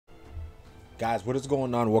Guys, what is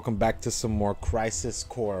going on? Welcome back to some more Crisis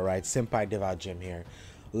Core, right? Senpai Devout Jim here.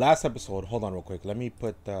 Last episode, hold on real quick. Let me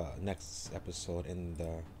put the next episode in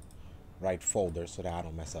the right folder so that I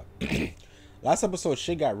don't mess up. Last episode,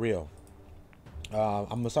 shit got real. I'm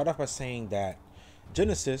gonna start off by saying that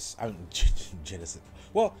Genesis,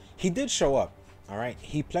 well, he did show up, all right?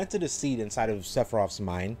 He planted a seed inside of Sephiroth's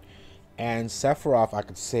mind, and Sephiroth, I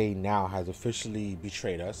could say now, has officially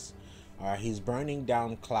betrayed us. He's burning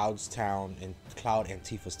down Cloud's town and Cloud and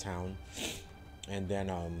Tifa's town, and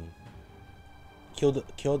then killed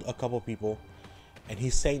a couple people, and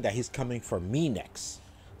he's saying that he's coming for me next.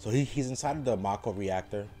 So he's inside of the Mako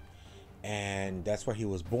reactor, and that's where he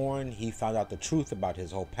was born. He found out the truth about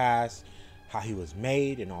his whole past, how he was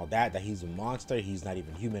made and all that he's a monster, he's not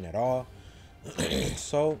even human at all.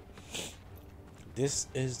 So this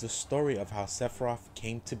is the story of how Sephiroth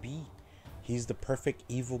came to be. He's the perfect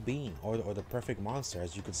evil being, or the perfect monster,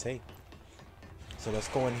 as you could say. So let's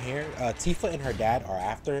go in here. Tifa and her dad are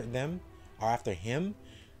after him.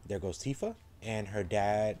 There goes Tifa, and her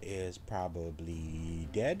dad is probably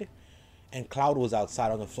dead. And Cloud was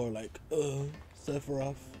outside on the floor like,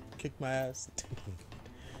 Sephiroth, kick my ass.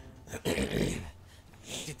 Did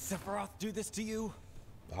Sephiroth do this to you?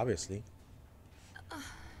 Obviously.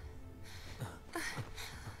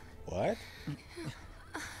 What?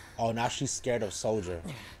 Oh, now she's scared of Soldier.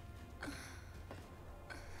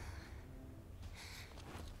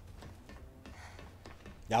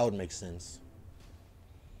 That would make sense.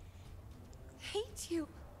 Hate you,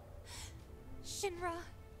 Shinra,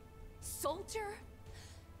 Soldier,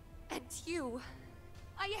 and you.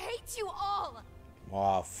 I hate you all.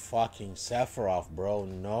 Oh, fucking Sephiroth, bro.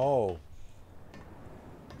 No.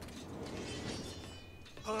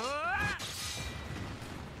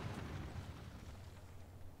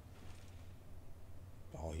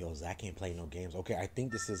 Oh, yo, Zach ain't playing no games. Okay, I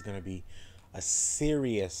think this is gonna be a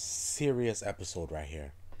serious episode right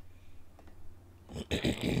here.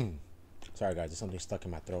 Sorry, guys, there's something stuck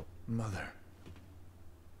in my throat. Mother,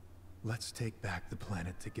 let's take back the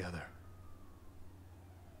planet together.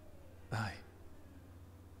 I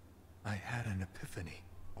had an epiphany.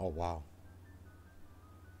 Oh, wow.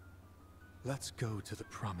 Let's go to the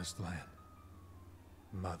promised land.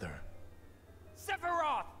 Mother.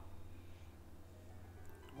 Sephiroth!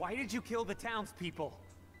 Why did you kill the townspeople?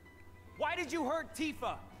 Why did you hurt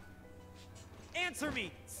Tifa? Answer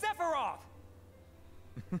me, Sephiroth!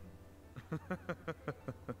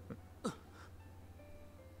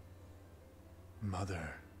 Mother,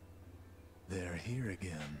 they're here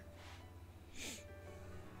again.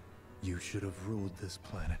 You should have ruled this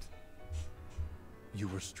planet. You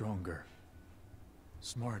were stronger,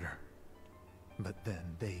 smarter, but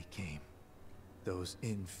then they came. Those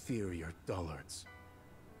inferior dullards.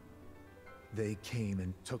 They came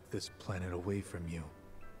and took this planet away from you.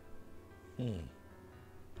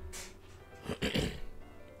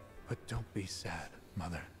 But don't be sad,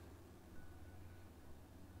 Mother.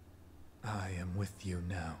 I am with you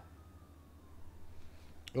now.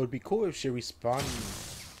 It would be cool if she respawned.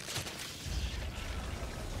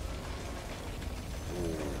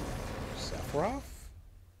 Sephiroth?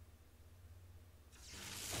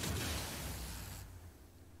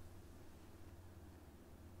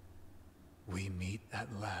 We meet at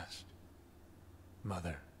last,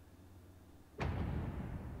 Mother.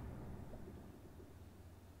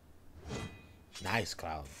 Nice,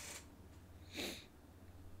 Cloud.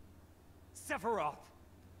 Sephiroth!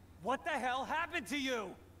 What the hell happened to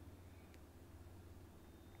you?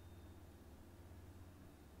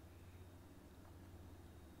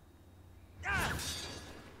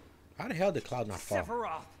 How the hell did Cloud not fall?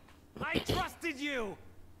 Sephiroth! I trusted you!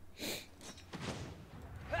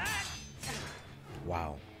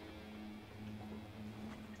 Wow.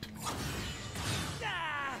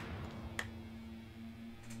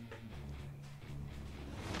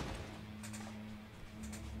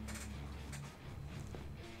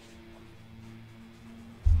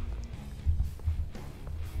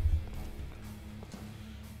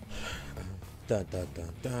 Dun, dun,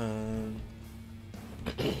 dun, dun.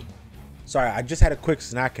 Sorry, I just had a quick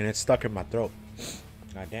snack and it's stuck in my throat.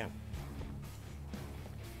 God damn.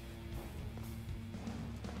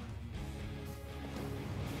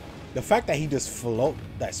 The fact that he just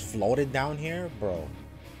floated down here, bro.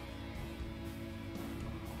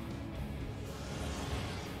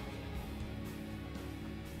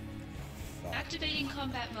 Activating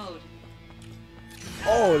combat mode.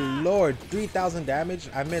 Oh lord, 3,000 damage.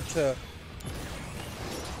 I meant to.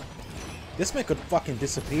 This man could fucking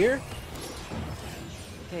disappear.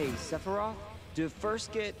 Hey, Sephiroth, do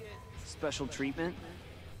first get special treatment?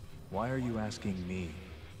 Why are you asking me?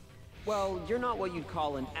 Well, you're not what you'd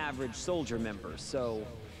call an average soldier member, so...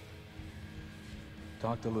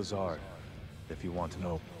 Talk to Lazard, if you want to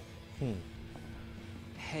know.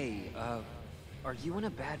 Hey, are you in a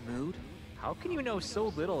bad mood? How can you know so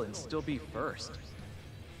little and still be first?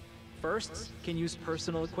 Firsts can use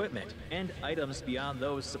personal equipment and items beyond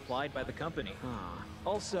those supplied by the company.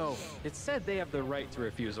 Also, it's said they have the right to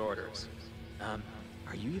refuse orders.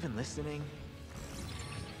 Are you even listening?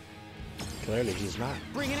 Clearly, he's not.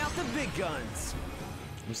 Bringing out the big guns.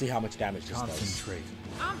 Let me see how much damage this does. Concentrate.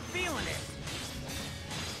 I'm feeling it.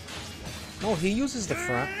 No, he uses the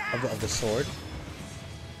front of the sword.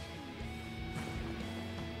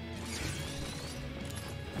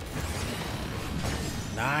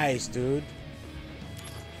 Nice, dude.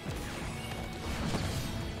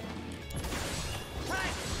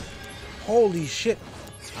 Holy shit.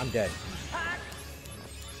 I'm dead.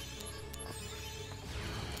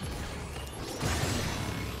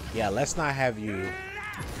 Yeah, let's not have you.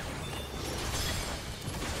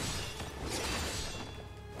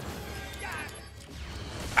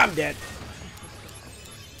 I'm dead.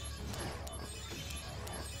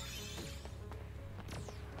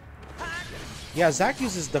 Yeah, Zack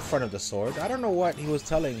uses the front of the sword. I don't know what he was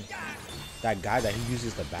telling that guy that he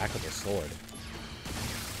uses the back of the sword.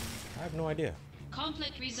 I have no idea.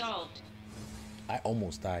 Conflict resolved. I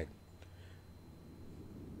almost died.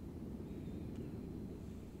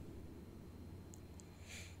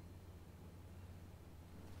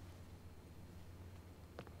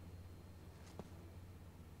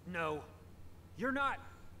 No. You're not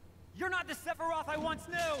the Sephiroth I once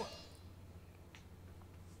knew!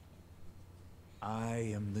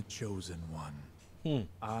 I am the chosen one.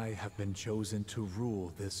 I have been chosen to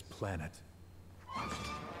rule this planet.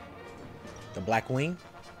 The Black Wing?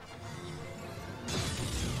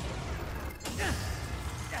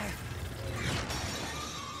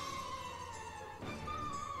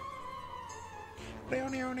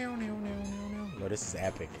 No, this is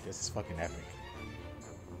epic. This is fucking epic.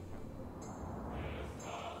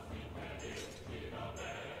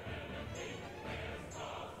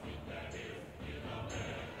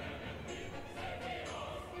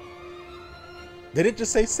 Did it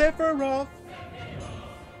just say Sephiroth?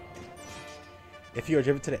 If you are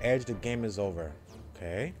driven to the edge, the game is over.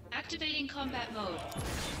 Okay. Activating combat mode.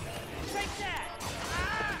 Take that!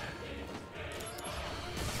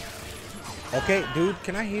 Okay, dude,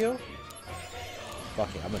 can I heal?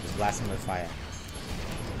 Fuck it, I'm gonna just blast him with fire.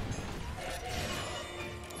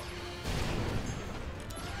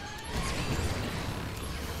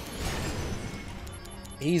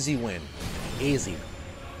 Easy win. Easy.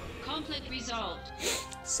 Conflict resolved.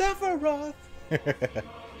 Sephiroth!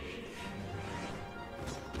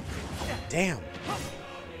 Damn.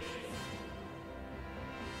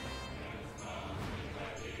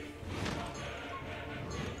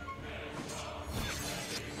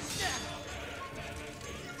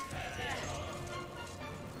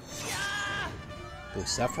 Dude,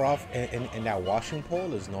 Sephiroth in that washing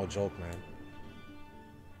pole is no joke, man.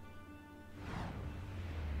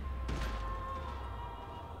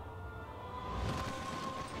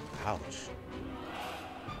 Ouch.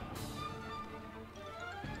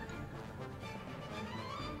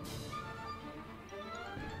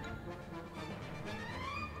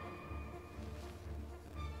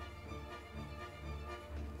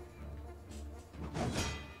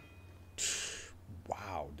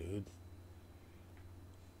 Wow, dude.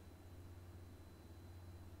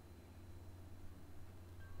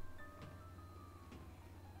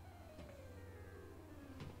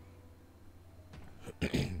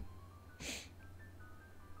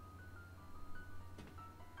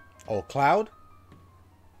 Oh, Cloud?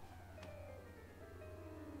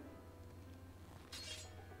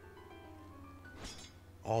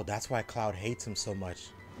 Oh, that's why Cloud hates him so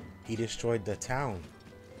much. He destroyed the town.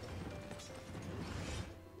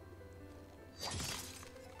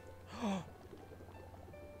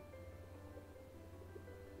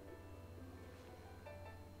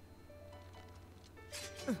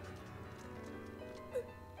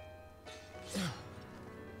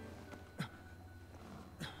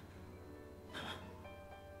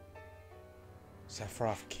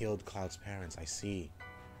 Sephiroth killed Cloud's parents, I see.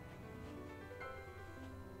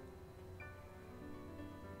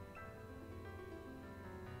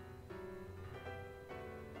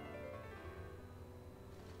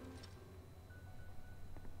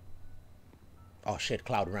 Oh shit,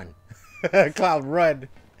 Cloud run. Cloud run.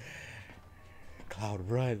 Cloud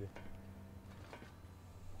run.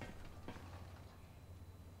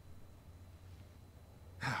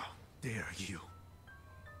 How dare you?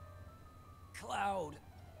 Cloud.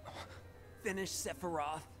 Finish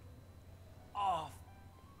Sephiroth. off.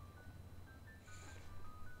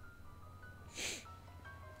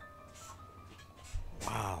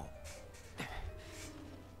 Wow.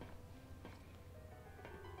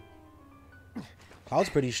 Cloud's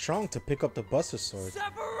pretty strong to pick up the Buster Sword.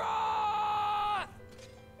 Sephiroth!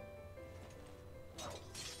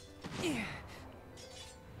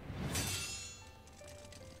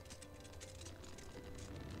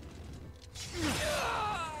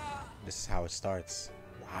 This is how it starts.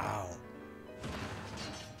 Wow.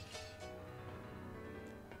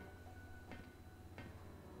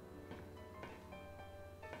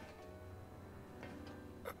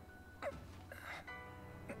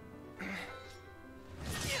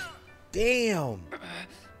 Damn.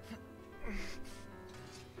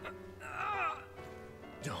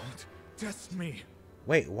 Don't test me.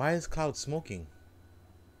 Wait, why is Cloud smoking?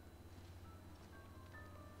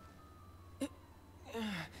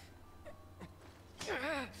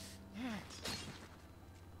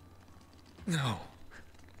 No.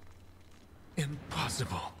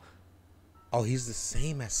 Impossible. Oh, he's the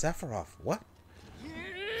same as Sephiroth. What?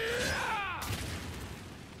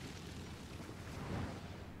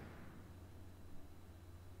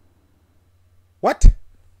 What?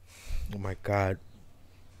 Oh my god.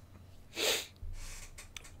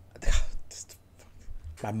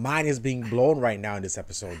 My mind is being blown right now in this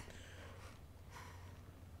episode.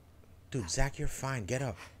 Dude, Zack, you're fine. Get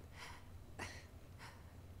up.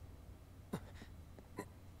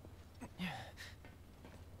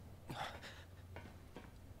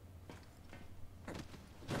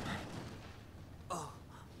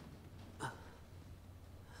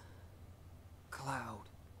 Cloud.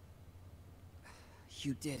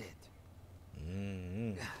 You did it.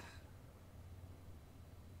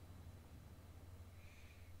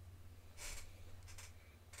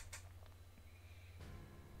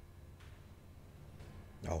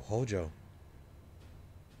 Oh, Hojo.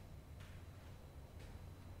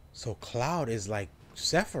 So Cloud is like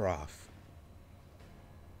Sephiroth.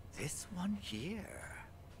 This one here.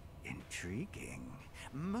 Intriguing.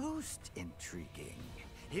 Most intriguing.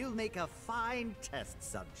 He'll make a fine test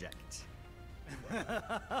subject.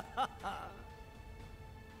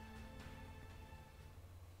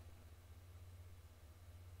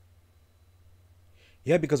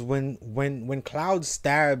 Yeah, because when Cloud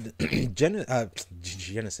stabbed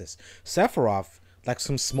Genesis, Sephiroth, like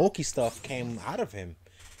some smoky stuff came out of him.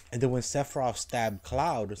 And then when Sephiroth stabbed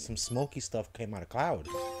Cloud, some smoky stuff came out of Cloud.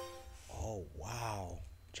 Oh, wow.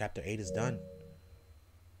 Chapter 8 is done.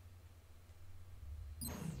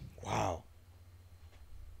 Wow.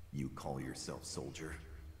 You call yourself soldier?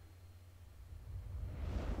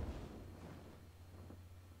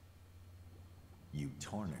 You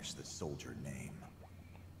tarnish the soldier name.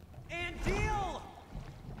 And deal!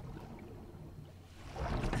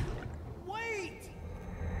 Wait!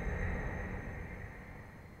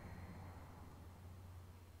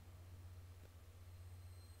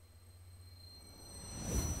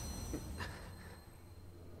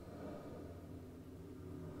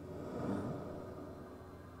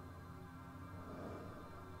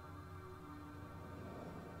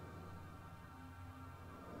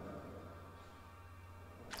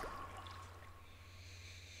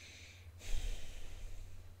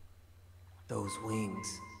 Those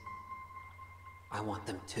wings. I want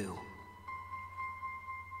them too.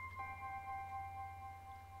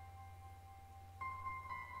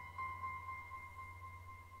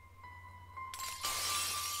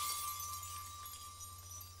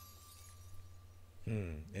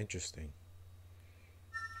 Interesting.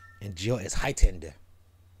 And Jill is heightened.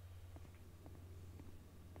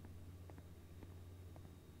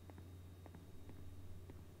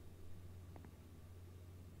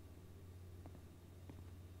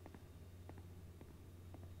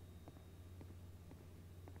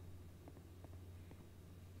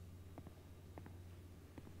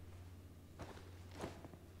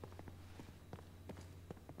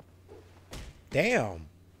 Damn.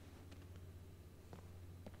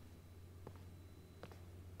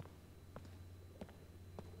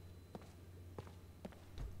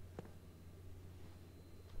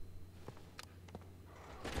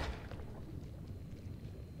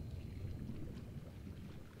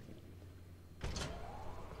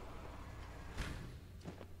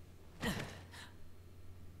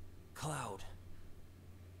 Cloud.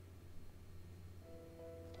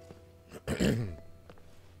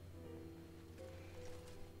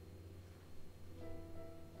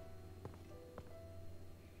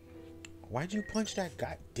 Why'd you punch that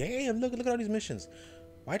guy? Damn, look at all these missions.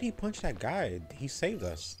 Why'd he punch that guy? He saved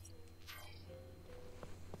us.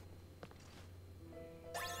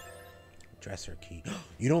 Dresser key.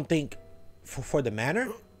 You don't think For the manor?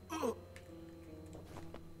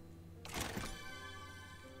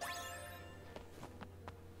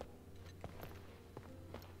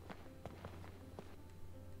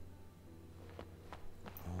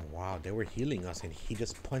 Wow, they were healing us and he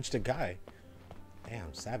just punched a guy.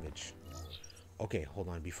 Damn, savage. Okay, hold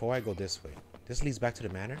on. Before I go this way. This leads back to the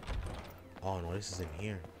manor? Oh no, this is in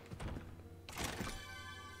here.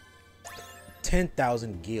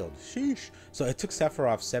 10,000 guild. Sheesh. So it took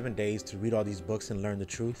Sephiroth 7 days to read all these books and learn the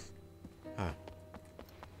truth? Huh.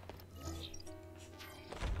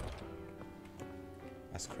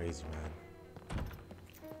 That's crazy, man.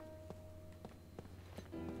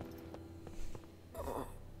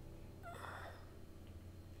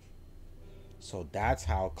 So that's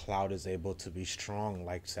how Cloud is able to be strong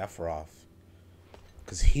like Sephiroth.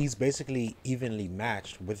 Because he's basically evenly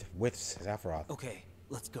matched with Sephiroth. Okay,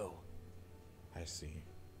 let's go. I see.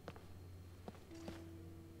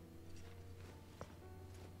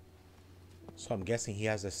 So I'm guessing he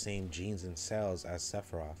has the same genes and cells as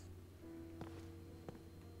Sephiroth.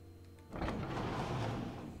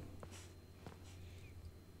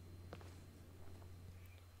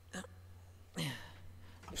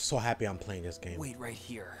 I'm so happy I'm playing this game. Wait right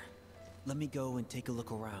here. Let me go and take a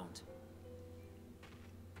look around.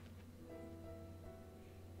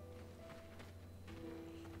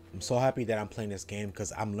 I'm so happy that I'm playing this game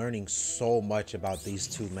because I'm learning so much about these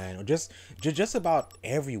two, man. Or just about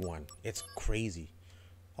everyone. It's crazy.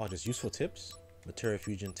 Oh, just useful tips. Materia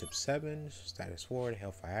Fusion Tip 7. Status Ward.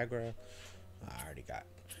 Health Viagra. I already got.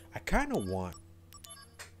 I kind of want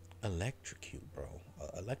Electrocute, bro.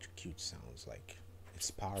 Electrocute sounds like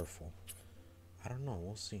it's powerful. I don't know.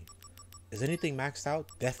 We'll see. Is anything maxed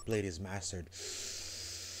out? Deathblade is mastered.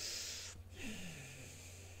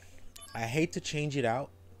 I hate to change it out,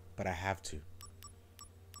 but I have to.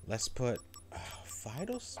 Let's put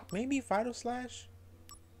maybe Vital Slash.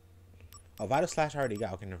 Oh, Vital Slash I already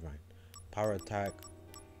got. Okay, never mind. Power attack.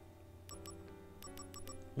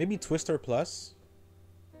 Maybe Twister Plus.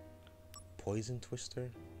 Poison Twister.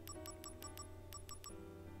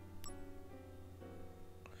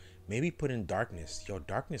 Maybe put in Darkness. Yo,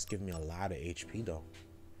 Darkness give me a lot of HP though.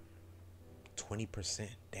 20%.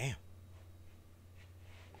 Damn.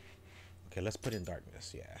 Okay, let's put in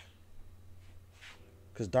Darkness. Yeah.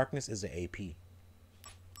 Because Darkness is an AP.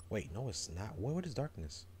 Wait, no, it's not. What is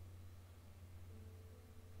Darkness?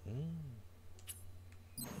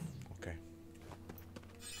 Okay.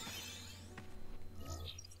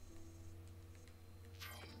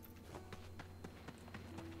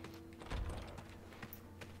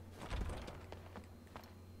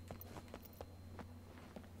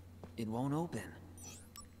 It won't open.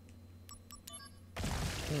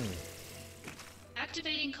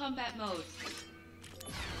 Activating combat mode.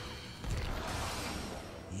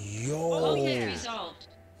 Yo. Conflict resolved.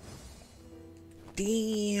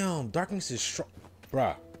 Damn. Darkness is strong.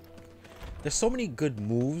 Bruh. There's so many good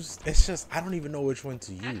moves. It's just, I don't even know which one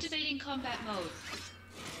to use. Activating combat mode.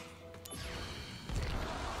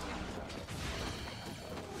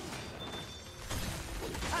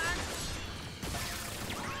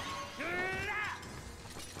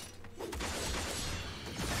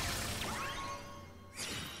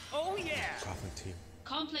 Oh yeah! Conflict team.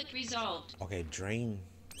 Conflict resolved. Okay, Drain.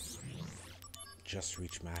 Just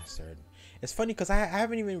Reach Mastered. It's funny because I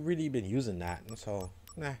haven't even really been using that. So,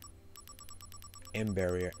 nah. M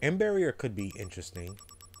Barrier. M Barrier could be interesting.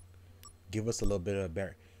 Give us a little bit of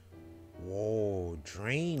barrier. Whoa,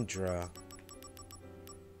 Draindra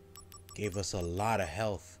gave us a lot of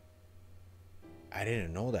health. I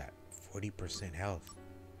didn't know that. 40% health.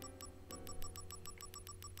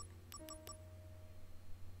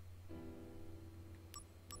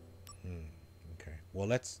 Okay. Well,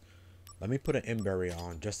 let me put an M Barrier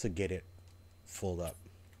on just to get it full up.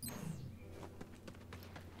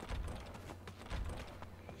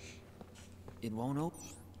 It won't open.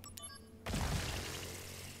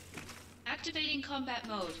 Activating combat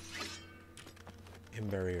mode. M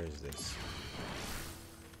Barrier is this.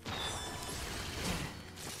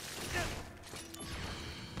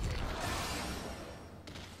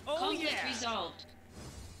 Oh Conflict yeah! resolved.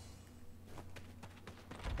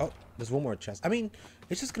 Oh, there's one more chest. I mean,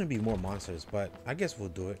 it's just gonna be more monsters, but I guess we'll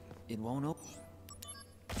do it. It won't open.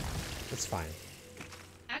 It's fine.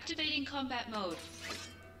 Activating combat mode.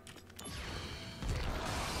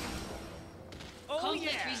 Oh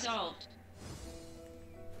Conflict yeah! resolved.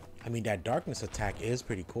 I mean, that darkness attack is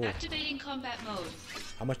pretty cool. Activating combat mode.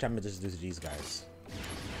 How much damage does it do to these guys?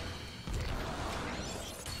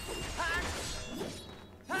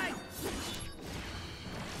 Hi!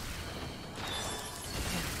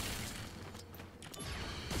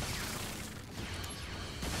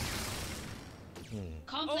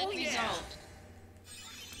 Conflict resolved.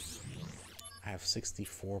 I have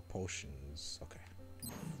 64 potions. Okay.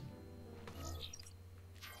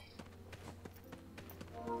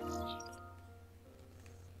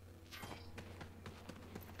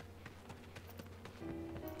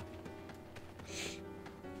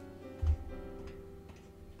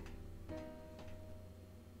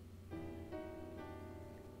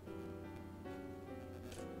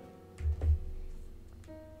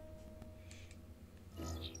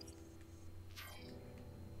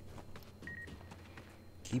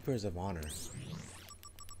 Keepers of Honor.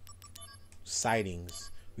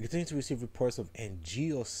 Sightings. We continue to receive reports of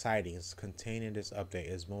NGO sightings contained in this update.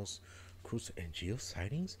 Is most crucial NGO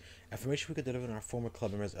sightings? Information we could deliver to our former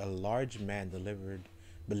club members. A large man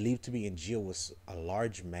believed to be NGO was a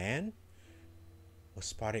large man was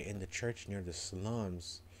spotted in the church near the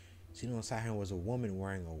slums. Seen on side hand was a woman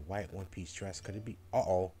wearing a white one-piece dress. Could it be?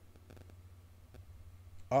 Uh-oh.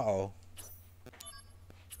 Uh-oh.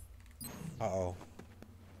 Uh-oh.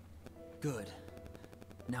 Good.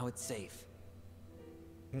 Now it's safe.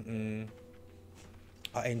 Mm-mm.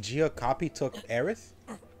 And Gia copy took Aerith?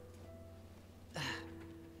 A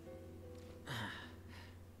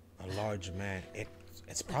large man.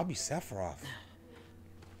 It's probably Sephiroth.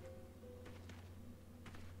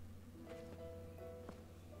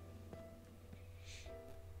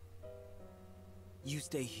 You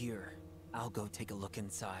stay here. I'll go take a look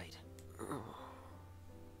inside.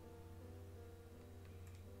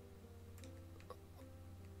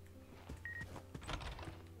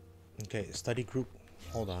 Okay, study group.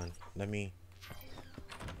 Hold on. Let me.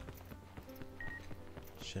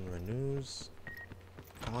 Shinra News.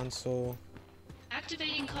 Console.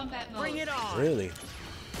 Activating combat mode. Bring it on. Really?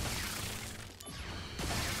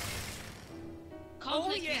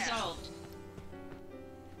 Conflict resolved.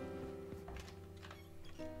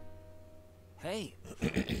 Hey,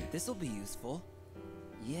 this'll be useful.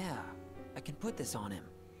 Yeah, I can put this on him.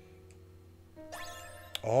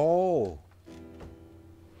 Oh.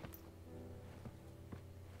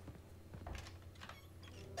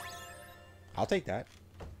 I'll take that.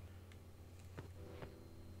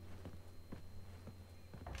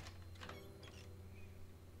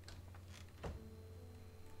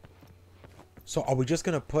 So are we just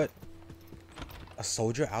gonna put a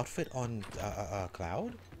soldier outfit on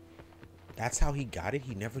Cloud? That's how he got it?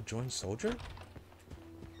 He never joined soldier?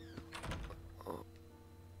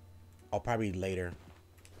 I'll probably later.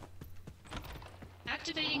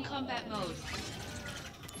 Activating combat mode.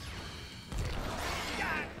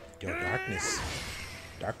 Yo, Darkness.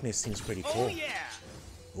 Darkness seems pretty cool. Oh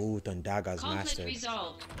yeah. Ooh, Thundaga's Conflict mastered.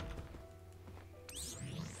 resolved.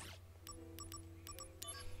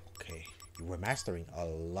 Okay, we're mastering a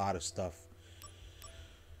lot of stuff.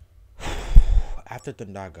 After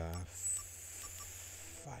Thundaga,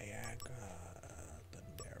 Viagra,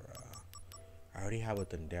 Thundera. I already have a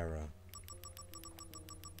Thundera.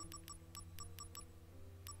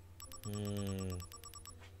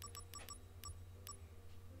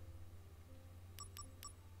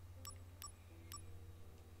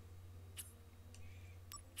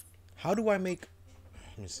 How do I make?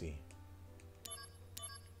 Let me see.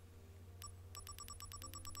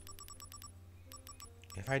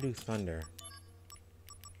 If I do Thunder.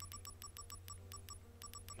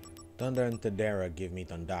 Thunder and Thundera give me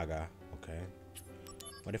Thundaga. Okay.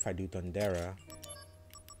 What if I do Thundera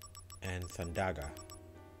and Thundaga?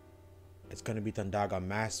 It's gonna be Thundaga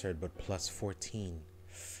mastered, but plus 14.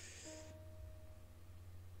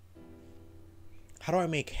 How do I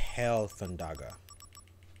make Hell Thundaga?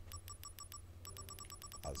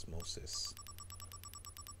 Osmosis.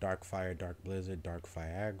 Dark Fire, Dark Blizzard, Dark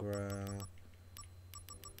Viagra.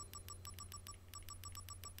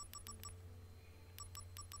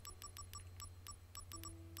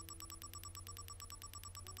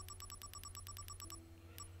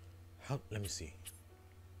 Let me see.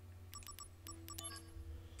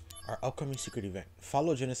 Our upcoming secret event.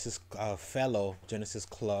 Fellow Genesis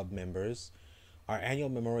Club members. Our annual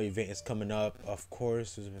memorial event is coming up. Of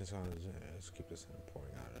course, let's keep this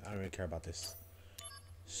pouring out. I don't really care about this.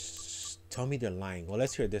 Tell me they're lying. Well,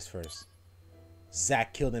 let's hear this first.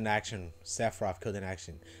 Zack killed in action. Sephiroth killed in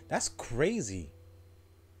action. That's crazy.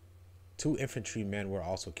 2 infantrymen were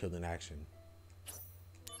also killed in action.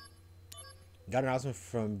 Got an announcement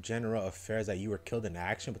from General Affairs that you were killed in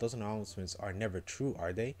action, but those announcements are never true,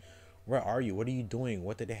 are they? Where are you? What are you doing?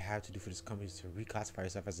 What did they have to do for this company to reclassify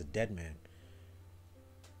yourself as a dead man?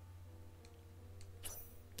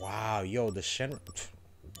 Wow, yo, the Shinra.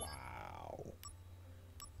 Wow.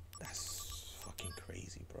 That's fucking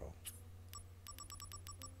crazy, bro.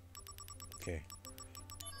 Okay.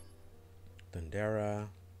 Thundera.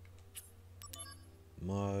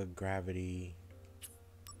 Mud, Gravity.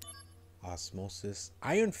 Osmosis.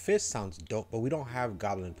 Iron Fist sounds dope, but we don't have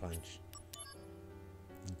Goblin Punch.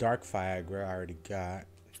 Dark Viagra, I already got.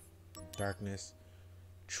 Darkness.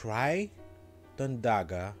 Try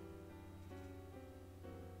Thundaga.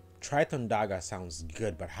 Try Thundaga sounds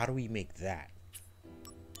good, but how do we make that?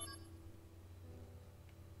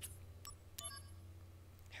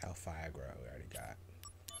 Hell Viagra, we already got.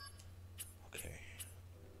 Okay.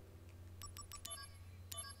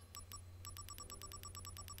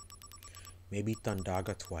 Maybe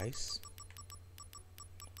Thundaga twice.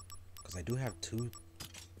 Because I do have two.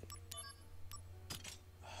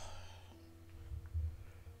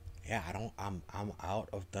 Yeah, I'm out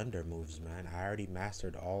of thunder moves, man. I already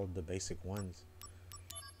mastered all of the basic ones.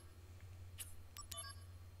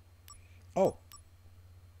 Oh.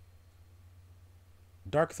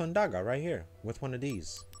 Dark Thundaga right here with one of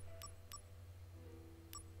these.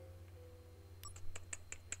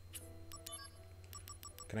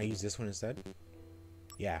 Can I use this one instead?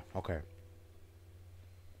 Yeah, okay.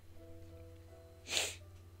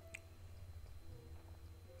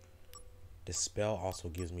 The spell also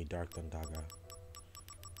gives me Dark Thundaga.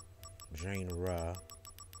 SHINRA.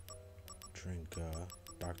 Drink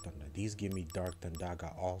Dark Thunder. These give me Dark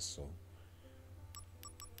Thundaga also.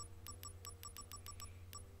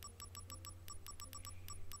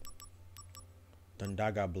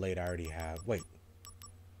 Thundaga Blade I already have. Wait.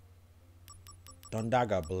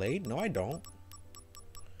 Thundaga Blade? No, I don't.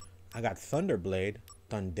 I got Thunder Blade.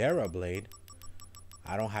 Thundera Blade.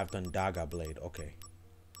 I don't have Thundaga Blade. Okay.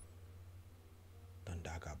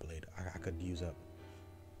 Thundaga Blade. I could use up.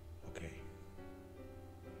 Okay.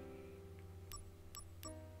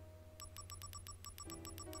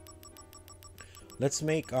 Let's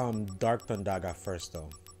make Dark Thundaga first though.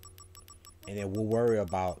 And then we'll worry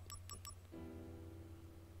about,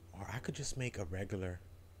 or I could just make a regular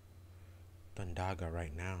Thundaga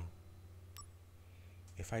right now.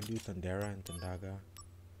 If I do Thundera and Thundaga,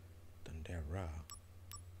 Thundera,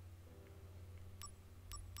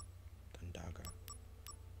 Thundaga.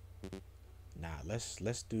 Nah,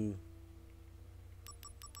 let's do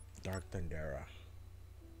Dark Thundera.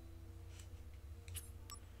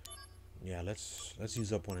 Yeah, let's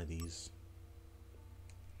use up one of these.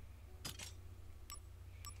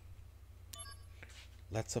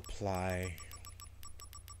 Let's apply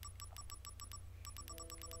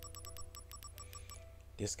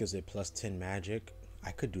this, gives it plus 10 magic.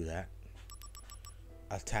 I could do that.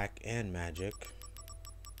 Attack and magic.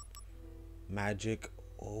 Magic.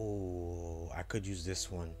 Oh, I could use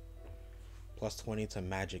this one. Plus 20 to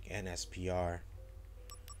magic and SPR.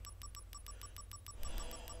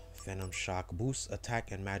 Venom Shock. Boosts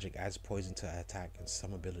attack and magic, adds poison to attack and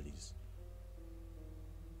some abilities.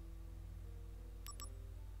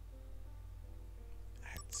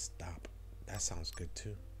 Stop. That sounds good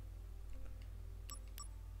too.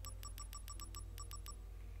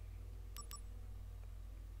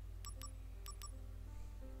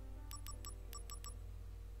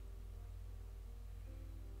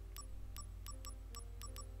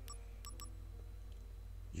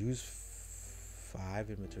 Use 5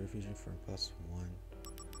 in material fusion for plus 1.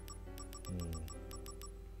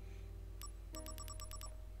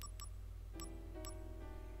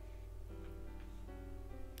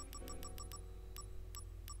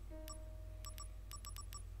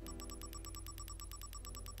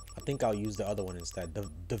 I think I'll use the other one instead.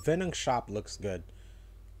 The Venom Shock looks good.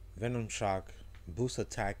 Venom Shock, boost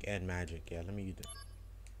attack and magic. Yeah, let me use it.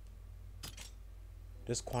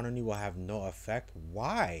 This quantity will have no effect.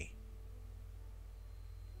 Why?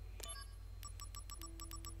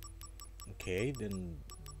 Okay, then.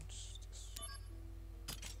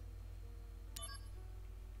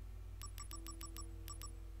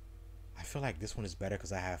 I feel like this one is better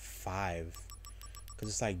because I have 5. Because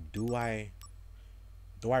it's like, do I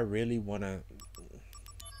really want to?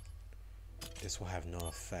 This will have no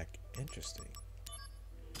effect. Interesting.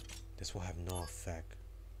 This will have no effect.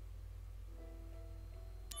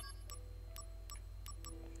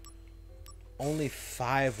 Only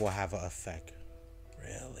 5 will have an effect.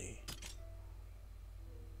 Really?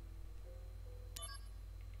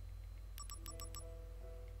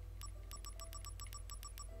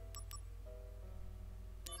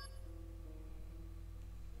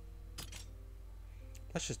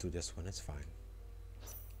 Let's just do this one. It's fine.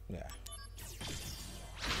 Yeah.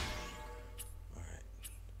 All right.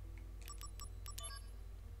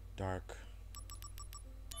 Dark.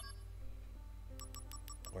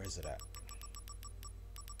 Where is it at?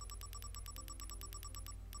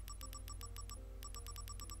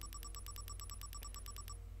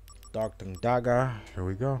 Dark Tongue Daga. Here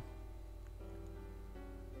we go.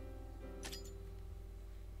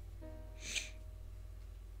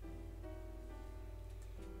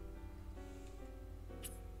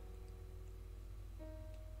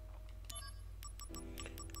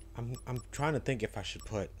 I'm trying to think if I should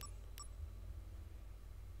put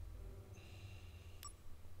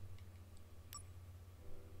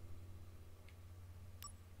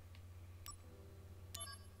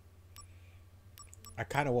I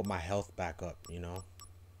kind of want my health back up, you know.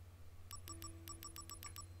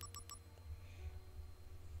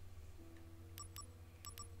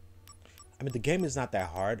 I mean, the game is not that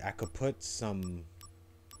hard. I could put some.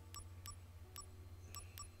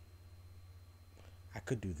 I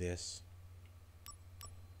could do this.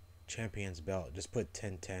 Champion's belt. Just put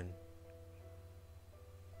 10-10.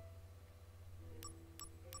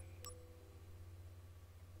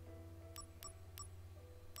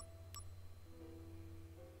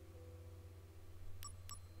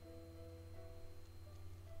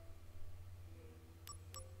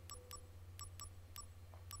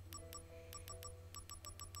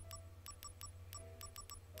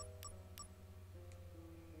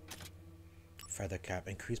 Feather cap,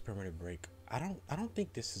 increase permanent break. I don't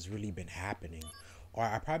think this has really been happening, or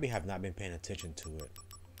I probably have not been paying attention to it.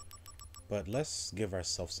 But let's give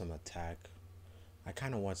ourselves some attack. I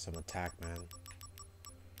kind of want some attack, man.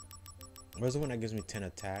 Where's the one that gives me 10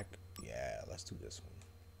 attack? Yeah, let's do this one.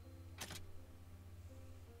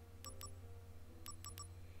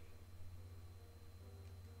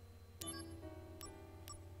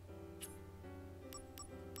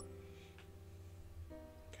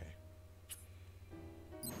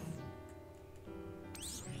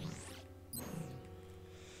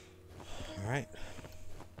 Alright.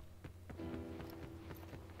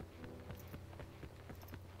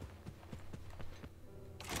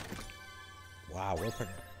 Wow, we're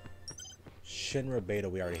SHINRA beta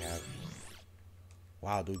we already have.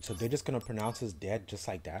 Wow, dude, so they're just gonna pronounce us dead just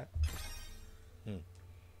like that?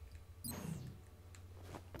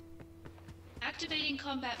 Activating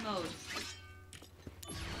combat mode.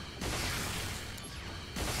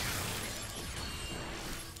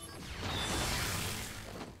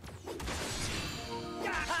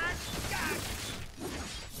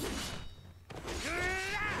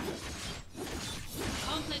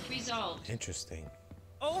 Conflict resolved. Interesting.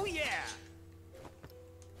 Oh yeah!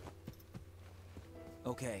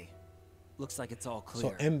 Okay. Looks like it's all clear.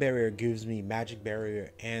 So M barrier gives me magic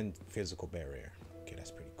barrier and physical barrier. Okay,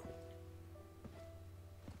 that's pretty cool.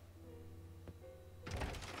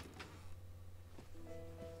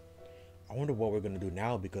 I wonder what we're gonna do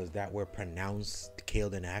now, because that we're pronounced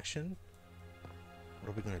killed in action. What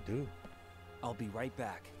are we gonna do? I'll be right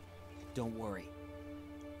back. Don't worry.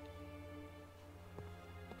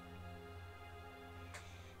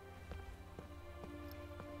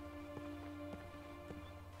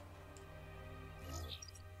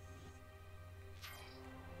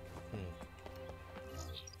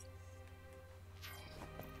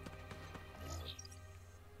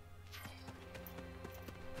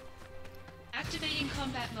 Activating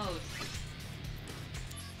combat mode.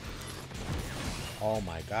 Oh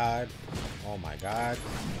my god. Oh my god.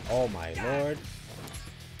 Oh my lord.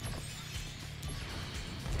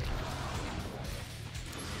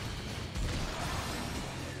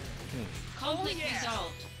 Conflict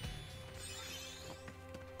resolved.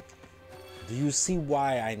 Do you see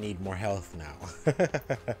why I need more health now?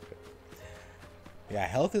 Yeah,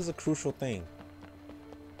 health is a crucial thing.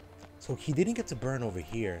 So he didn't get to burn over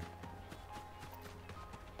here.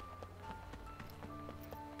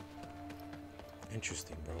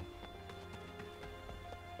 Interesting, bro.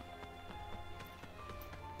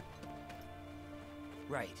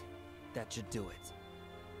 Right. That should do it.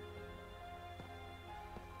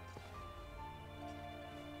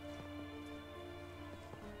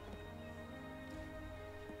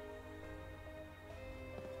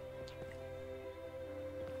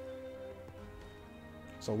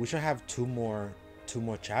 So we should have two more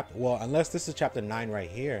chapters. Well, unless this is chapter 9 right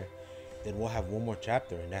here, then we'll have one more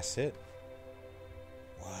chapter and that's it.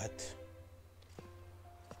 What?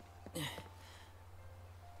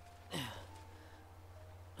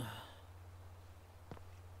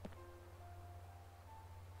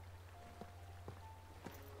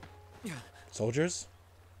 Soldiers?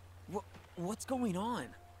 What's going on?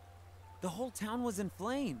 The whole town was in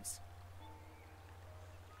flames.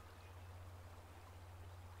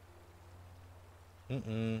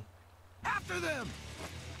 After them!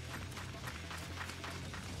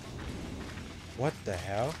 What the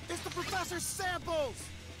hell? It's the professor's samples!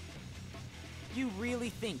 You really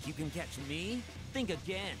think you can catch me? Think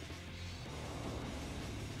again.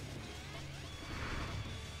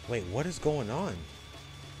 Wait, what is going on?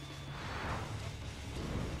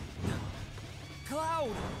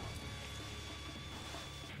 Cloud!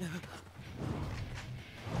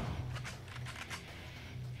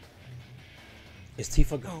 Is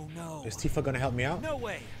Tifa? Oh no! Is Tifa gonna help me out? No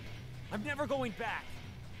way! I'm never going back.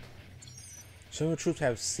 Shinra troops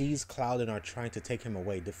have seized Cloud and are trying to take him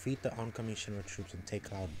away. Defeat the oncoming Shinra troops and take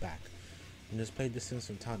Cloud back. When display distance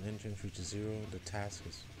from town entrance reaches 0, the task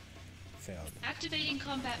is failed. Activating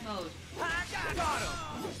combat mode. Got him!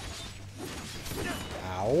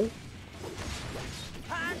 Ow!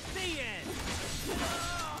 I'm seeing!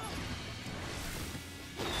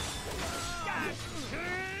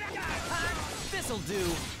 This'll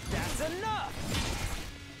do! That's enough!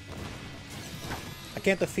 I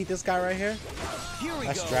can't defeat this guy right here? Here we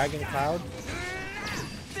That's go! Dragon Cloud?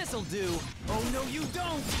 This'll do! Oh no you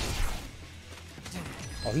don't!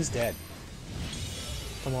 Oh, he's dead.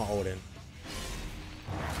 Come on, Odin.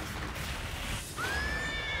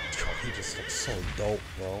 Yo, he just looks so dope,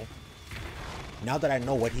 bro. Now that I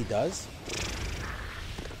know what he does.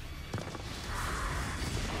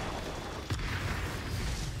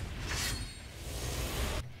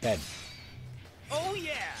 Dead. Oh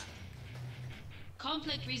yeah!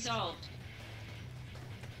 Conflict resolved.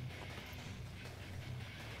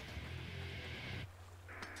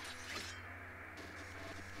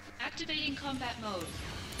 Activating combat mode.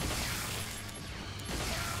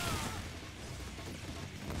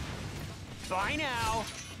 Bye now!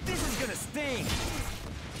 This is gonna sting!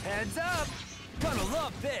 Heads up! Gonna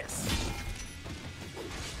love this!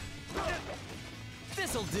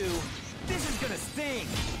 This'll do! This is gonna sting!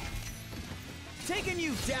 Taking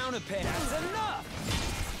you down a peg, that's enough!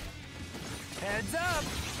 Heads up!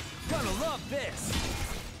 Gonna love this!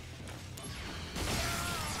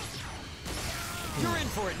 You're in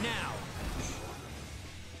for it now!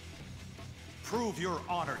 Prove your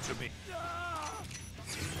honor to me.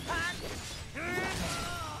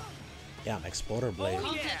 Yeah, I'm Exploder Blade.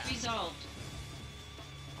 Conflict resolved.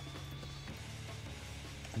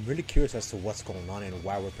 I'm really curious as to what's going on and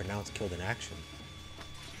why we're pronounced killed in action.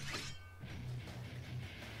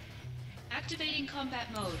 Activating combat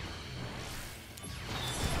mode.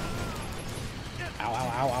 Ow, ow,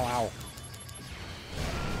 ow, ow, ow.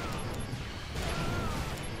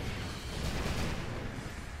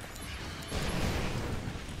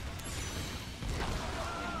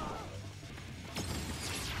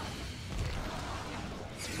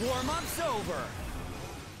 Warm-up's over!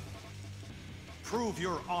 Prove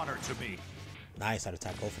your honor to me. Nice, I'd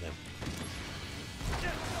attack both of them.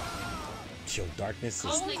 Yo, darkness is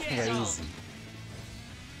Conflict crazy. resolved.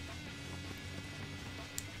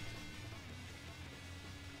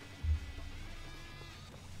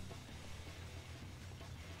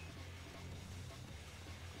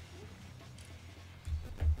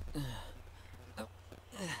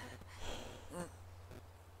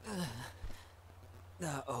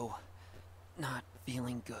 Uh-oh. Not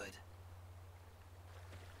feeling good.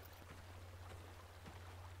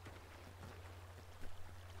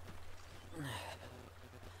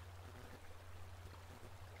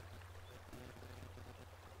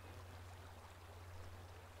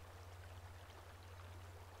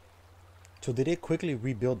 So did they quickly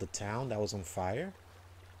rebuild the town that was on fire?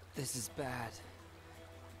 This is bad.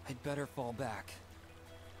 I'd better fall back.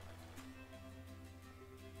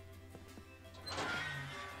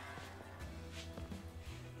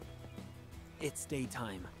 It's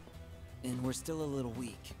daytime, and we're still a little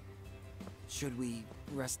weak. Should we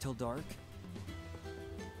rest till dark?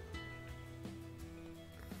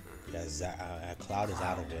 Yeah, Cloud is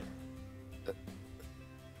out of it.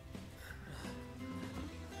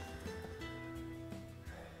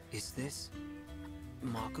 Is this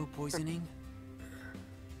Mako poisoning?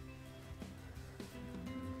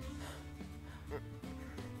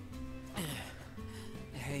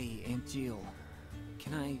 Hey, Aunt Jill.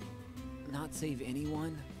 Can I not save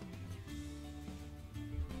anyone?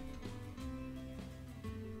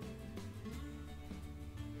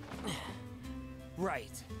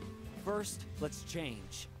 Right. First, let's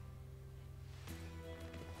change.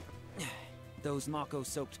 Those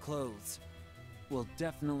Mako-soaked clothes will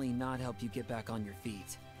definitely not help you get back on your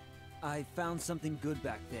feet. I found something good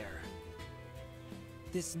back there.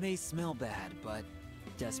 This may smell bad, but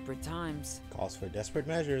desperate times. Calls for desperate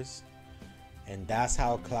measures. And that's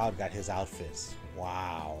how Cloud got his outfits.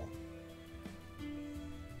 Wow.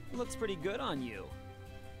 Looks pretty good on you.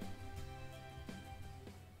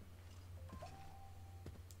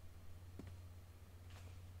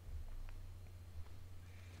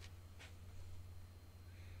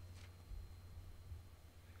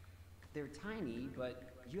 They're tiny,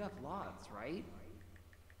 but you have lots, right?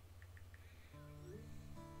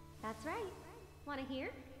 That's right. Wanna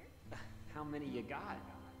hear? How many you got?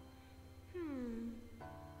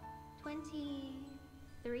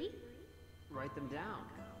 23? Write them down,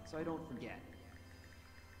 so I don't forget.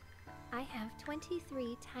 I have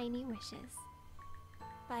 23 tiny wishes.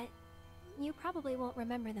 But you probably won't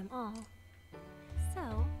remember them all.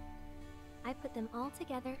 So, I put them all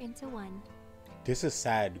together into one. This is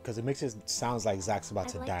sad because it makes it sounds like Zach's about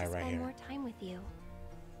to I'd like die to right spend here. more time with you.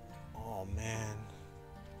 Oh man.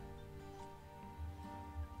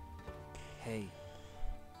 Hey,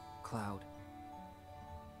 Cloud.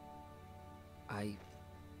 I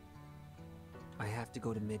have to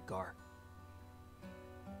go to Midgar.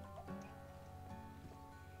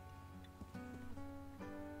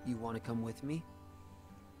 You want to come with me?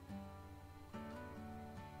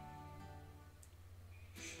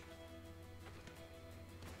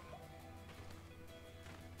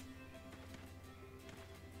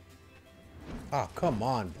 Oh, come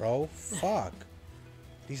on, bro. Fuck.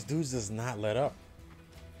 These dudes does not let up.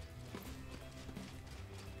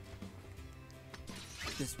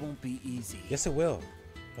 This won't be easy. Yes, it will.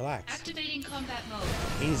 Relax. Activating combat mode.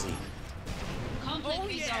 Easy. Conflict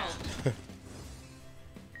resolved.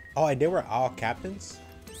 Oh, and they were all captains?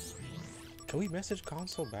 Can we message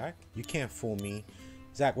console back? You can't fool me.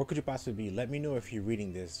 Zach, what could you possibly be? Let me know if you're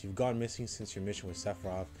reading this. You've gone missing since your mission with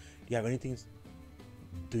Sephiroth. Do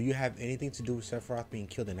you have anything to do with Sephiroth being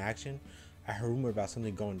killed in action? I heard rumor about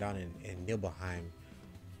something going down in Nibelheim.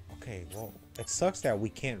 Okay, well, it sucks that we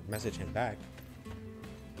can't message him back.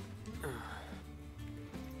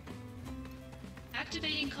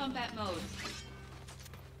 Activating combat mode.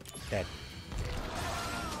 Dead.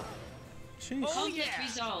 Jeez. Conflict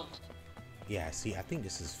resolved. Yeah, see, I think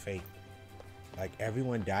this is fake. Like,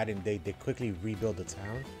 everyone died and they quickly rebuild the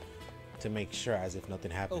town to make sure as if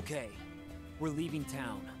nothing happened. Okay, we're leaving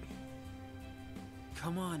town.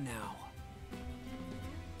 Come on now.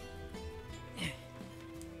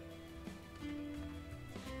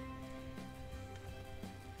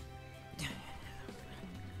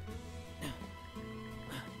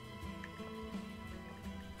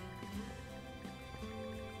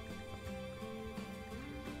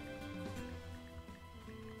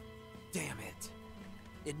 Damn it.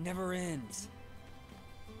 It never ends.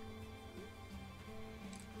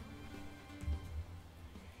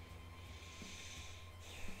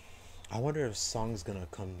 I wonder if Song's gonna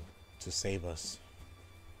come to save us.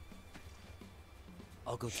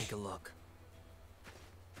 I'll go take a look.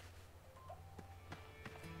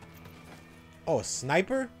 Oh, a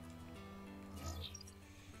sniper?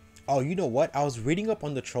 Oh, you know what? I was reading up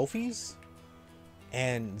on the trophies,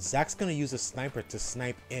 and Zach's gonna use a sniper to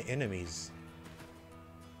snipe enemies.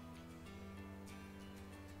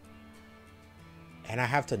 And I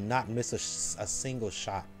have to not miss a single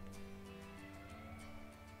shot.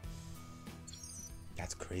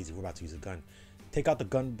 That's crazy. We're about to use a gun. Take out the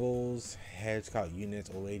gun bulls, head scout units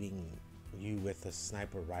awaiting you with a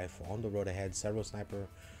sniper rifle. On the road ahead, several sniper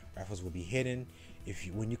rifles will be hidden.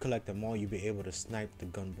 When you collect them all, you'll be able to snipe the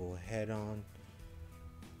gun bull head on.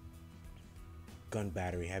 Gun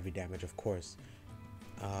battery, heavy damage, of course.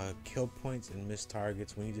 Kill points and miss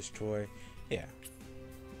targets when you destroy. Yeah.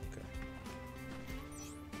 Okay.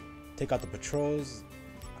 Take out the patrols.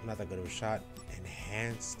 I'm not that good of a shot.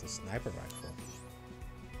 Enhance the sniper rifle.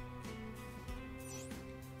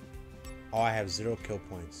 Oh, I have 0 kill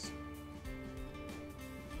points.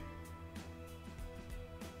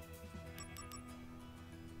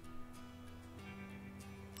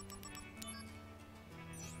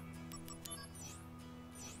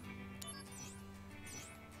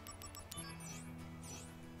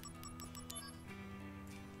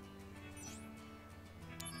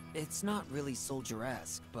 It's not really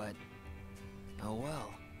soldier-esque, but oh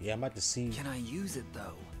well. Yeah, I'm about to see. Can I use it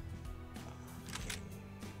though?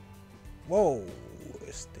 Whoa,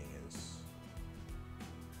 this thing is.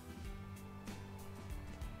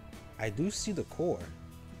 I do see the core.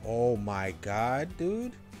 Oh my god,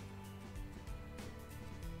 dude.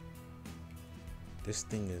 This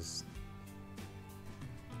thing is.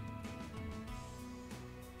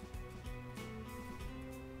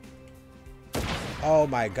 Oh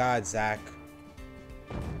my god, Zach.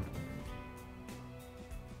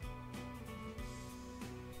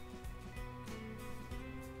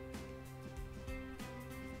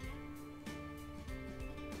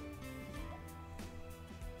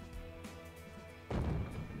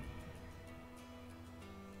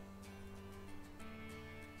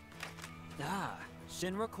 Ah,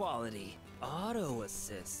 Shinra quality. Auto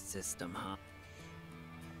assist system, huh?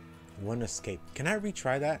 One escape. Can I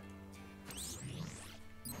retry that?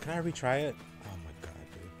 Can I retry it? Oh my god,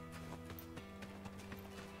 dude.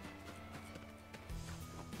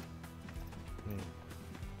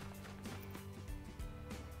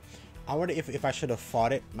 I wonder if I should have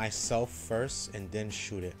fought it myself first and then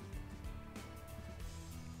shoot it.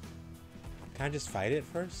 Can I just fight it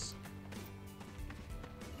first?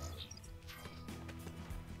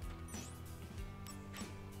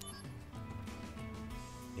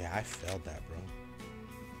 Yeah, I failed that, bro.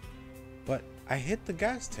 But I hit the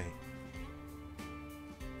gas tank.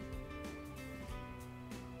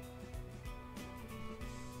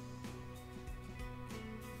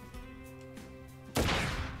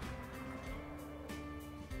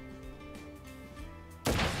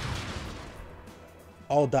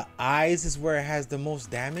 Oh, the eyes is where it has the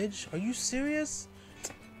most damage? Are you serious?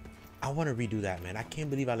 I want to redo that, man. I can't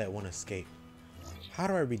believe I let one escape. How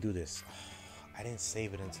do I redo this? Oh, I didn't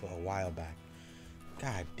save it until a while back.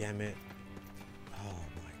 God damn it. Oh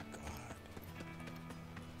my god.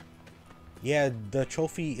 Yeah, the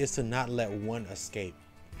trophy is to not let one escape.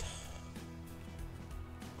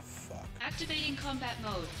 Fuck. Activating combat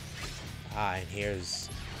mode. Ah, and here's...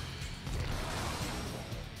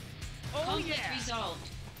 Conflict resolved.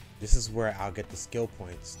 This is where I'll get the skill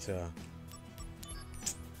points to...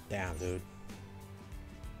 Damn, dude.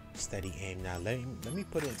 Steady aim. Now let me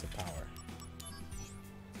put it into power.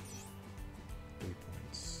 3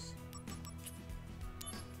 points.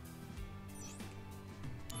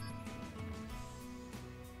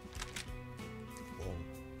 Whoa.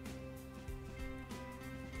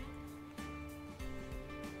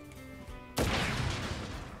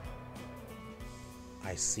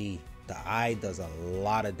 I see. The eye does a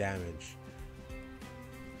lot of damage.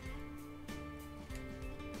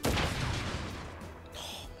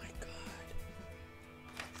 Oh my god.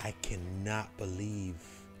 I cannot believe.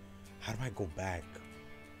 How do I go back?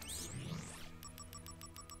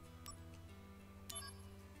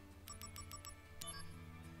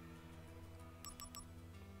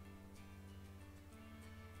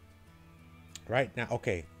 Right now,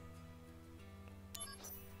 okay.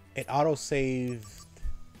 It auto-saved.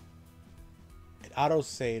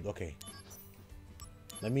 Auto-saved. Okay.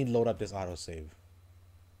 Let me load up this autosave.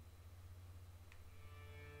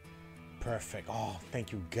 Perfect. Oh,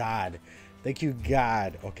 thank you, God. Thank you,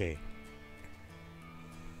 God. Okay.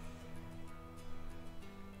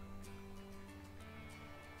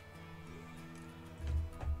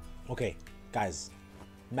 Okay, guys.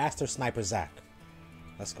 Master Sniper Zach.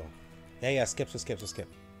 Let's go. Yeah, skip.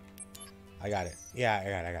 I got it. Yeah,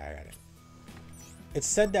 I got it. It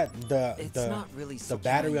said that the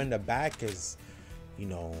battery on the back is, you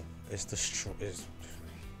know, is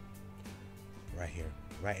right here,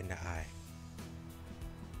 right in the eye.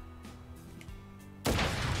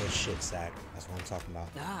 Good shit, Zach. That's what I'm talking about.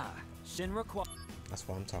 Ah, SHINRA. That's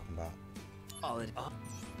what I'm talking about. All it up.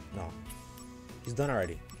 No, he's done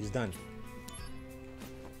already. He's done.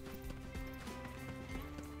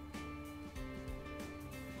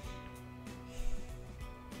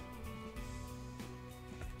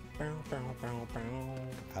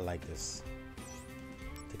 I like this.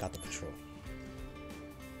 Take out the patrol.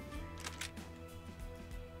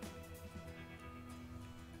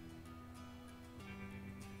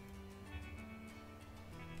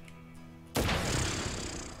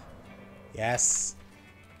 Yes.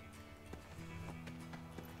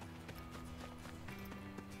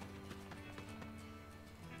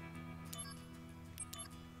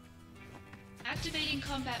 Activating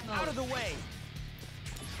combat mode. Out of the way.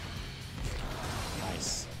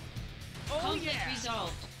 Nice. Conflict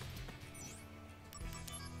resolved.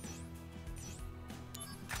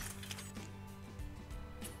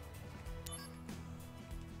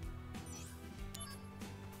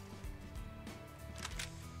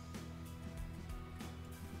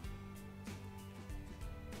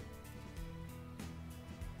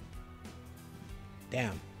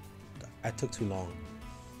 Damn. I took too long.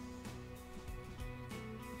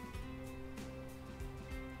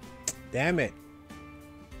 Damn it.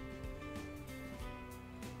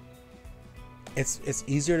 It's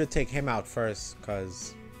easier to take him out first,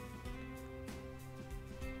 cause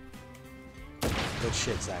good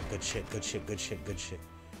shit, Zach. Good shit.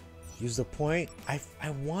 Use the point. I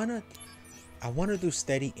wanna do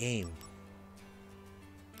steady aim.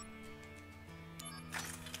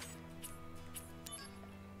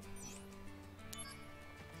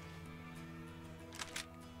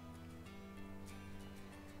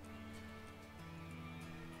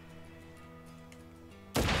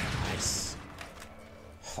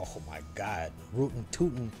 Oh my god. Rootin'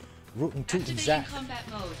 tootin' Zach. Combat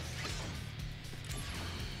mode.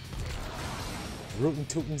 Rootin'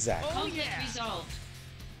 tootin' Zach. Conflict resolved.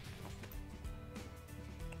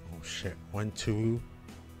 Oh shit. 1, 2,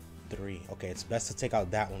 3. Okay, it's best to take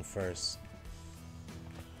out that one first.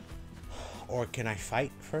 Or can I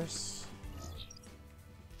fight first?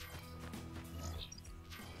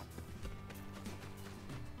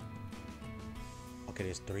 Okay,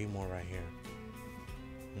 there's 3 more right here.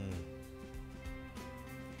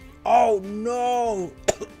 Oh no!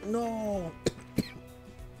 No!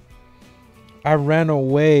 I ran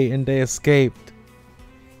away and they escaped.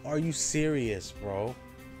 Are you serious, bro?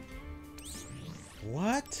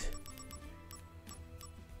 What?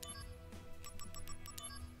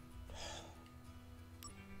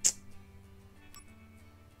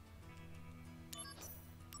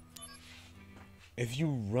 If you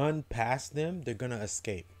run past them, they're gonna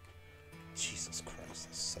escape. Jesus Christ,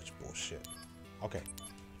 that's such bullshit. Okay,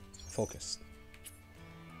 focus.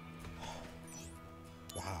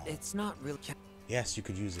 Wow. It's not really. Yes, you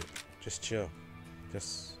could use it. Just chill.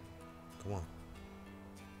 Just come on.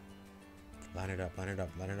 Line it up, line it up,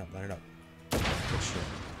 line it up, line it up. Good shit.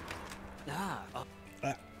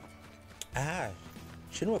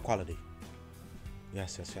 Shinra quality.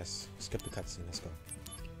 Yes, yes, yes. Skip the cutscene. Let's go.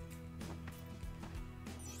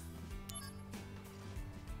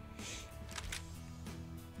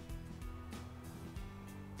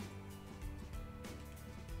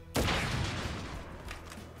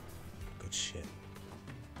 Good shit.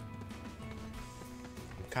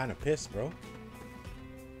 I'm kind of pissed, bro.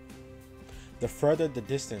 The further the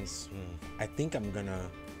distance, I think I'm gonna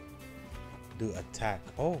do attack.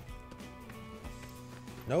 Oh.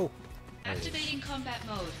 No. Activating combat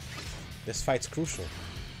mode. This fight's crucial.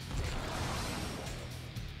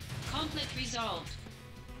 Conflict resolved.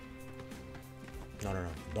 No, no, no.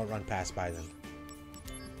 Don't run past by them.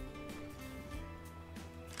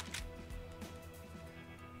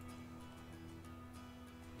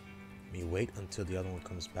 Me wait until the other one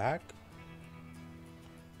comes back.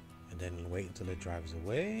 And then wait until it drives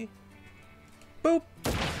away. Boop!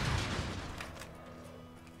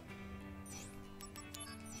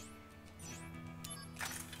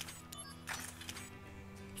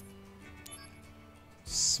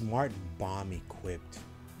 Smart bomb equipped.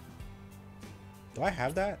 Do I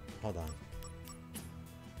have that? Hold on.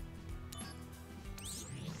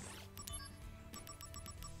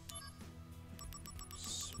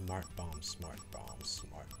 Smart bomb, smart bomb,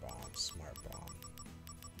 smart bomb, smart bomb.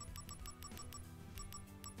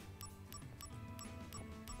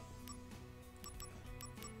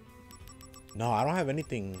 No, I don't have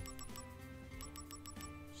anything.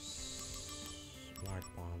 Smart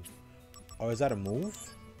bomb. Oh, is that a move?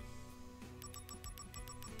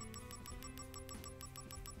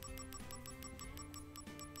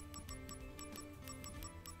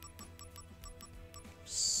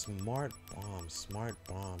 Smart bomb, smart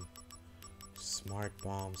bomb, smart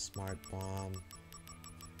bomb, smart bomb.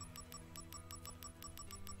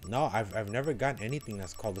 No, I've never gotten anything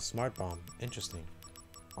that's called a smart bomb. Interesting.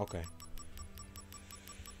 Okay.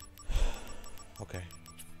 Okay.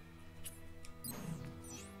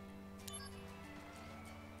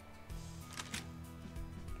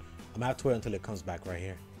 I'm gonna have to wait until it comes back right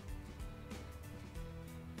here.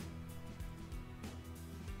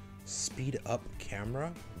 Speed up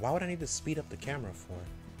camera? Why would I need to speed up the camera for?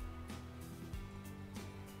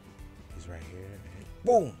 He's right here. And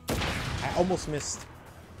boom! I almost missed.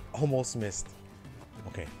 Almost missed.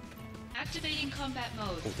 Okay. Activating combat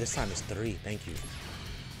mode. Oh, this time it's 3. Thank you.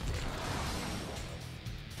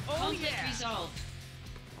 Conflict resolved.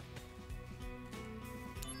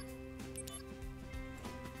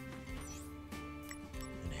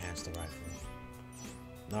 Enhance the rifle.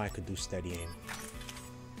 Now I could do steady aim.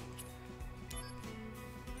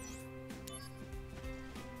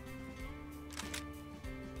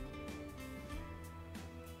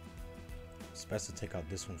 It's best to take out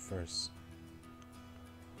this one first.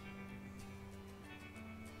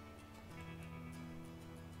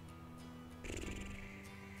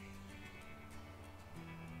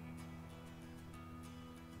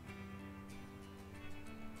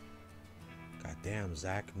 Damn,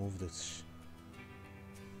 Zach, move this.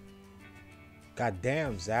 God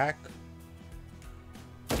damn, Zach.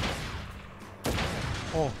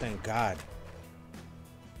 Oh, thank God.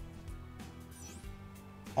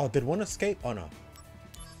 Oh, did one escape? Oh, no.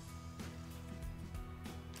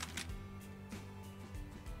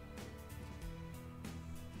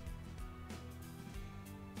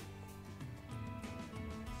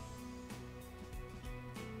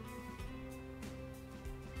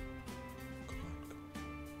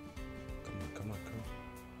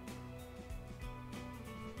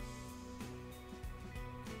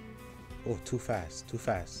 Oh, too fast, too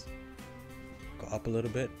fast. Go up a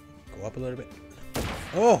little bit. Go up a little bit.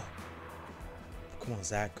 Oh! Come on,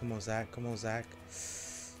 Zach. Come on, Zach. Come on, Zach.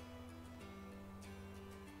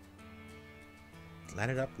 Line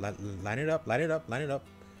it up. Line it up. Line it up. Line it up.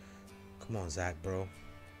 Come on, Zach, bro.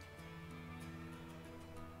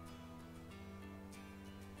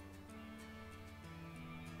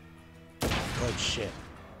 Good shit.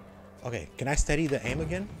 Okay, can I steady the aim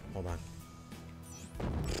again? Hold on.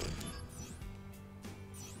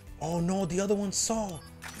 Oh no, the other one saw.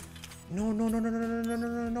 No, no, no, no, no, no, no, no,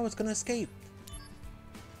 no, no, it's gonna escape.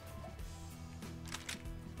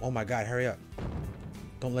 Oh my god, hurry up.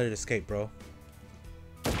 Don't let it escape, bro.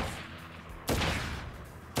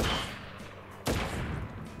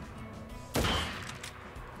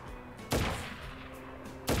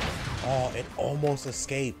 Oh, it almost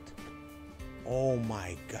escaped. Oh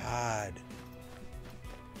my god.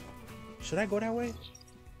 Should I go that way?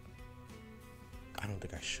 I don't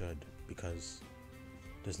think I should, because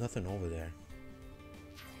there's nothing over there.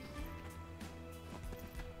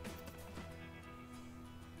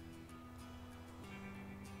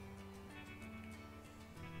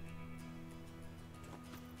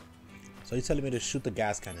 So you're telling me to shoot the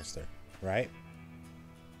gas canister, right?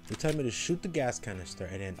 You're telling me to shoot the gas canister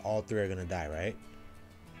and then all three are gonna die, right?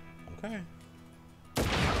 Okay.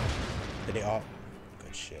 Did they all?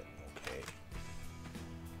 Good shit. Okay.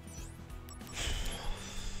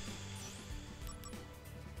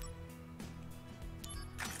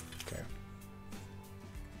 Okay.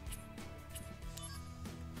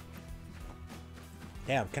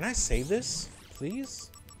 Damn, can I save this,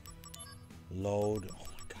 please? Load. Oh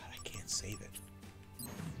my god, I can't save it.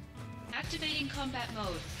 Activating combat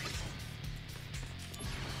mode.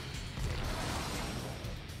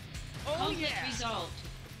 Conflict resolved.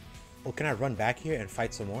 Oh, can I run back here and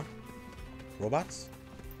fight some more robots?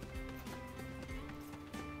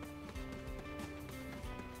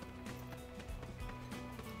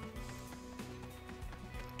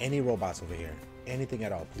 Any robots over here? Anything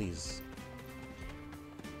at all, please.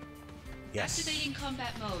 Yes. Activating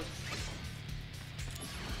combat mode.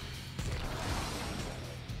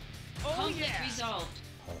 Conflict resolved.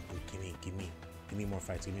 Oh, give me more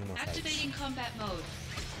fights. Give me more fights. Activating combat mode.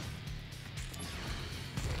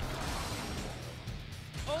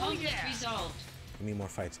 Conflict resolved. Give me more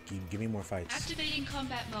fights. Give me more fights. Activating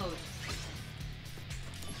combat mode.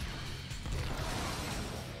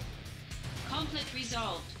 Conflict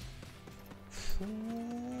resolved.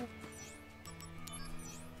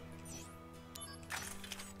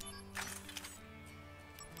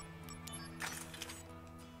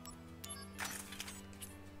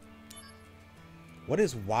 What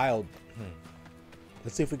is wild?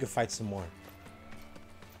 Let's see if we can fight some more.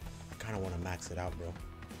 I kind of want to max it out, bro.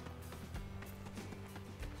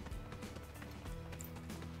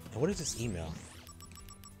 And what is this email?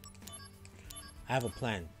 I have a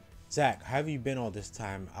plan. Zach, how have you been all this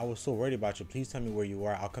time? I was so worried about you. Please tell me where you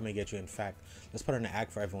are. I'll come and get you. In fact, let's put on an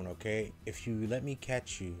act for everyone, okay? If you let me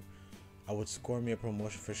catch you, I would score me a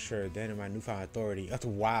promotion for sure. Then in my newfound authority. That's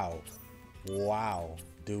wow. Wow,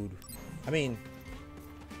 dude. I mean,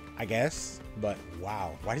 I guess, but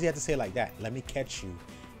wow. Why does he have to say it like that? Let me catch you,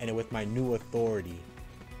 and then with my new authority,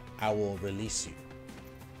 I will release you.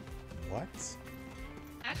 What?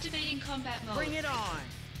 Activating combat mode. Bring it on.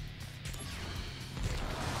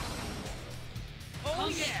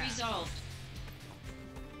 Conflict resolved.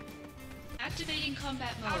 Activating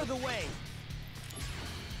combat mode. Out of the way.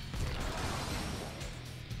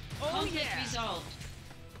 Conflict resolved.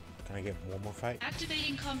 Can I get one more fight?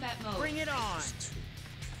 Activating combat mode. Bring it on. Just two.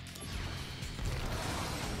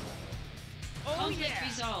 Conflict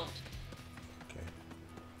resolved. Okay.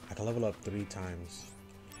 I can level up 3 times.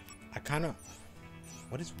 I kind of...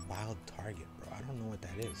 What is wild target, bro? I don't know what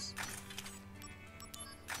that is.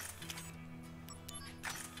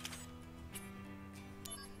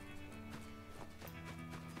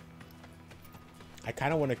 I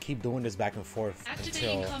kind of want to keep doing this back and forth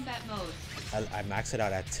Activating until combat mode. I max it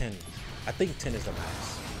out at 10. I think 10 is the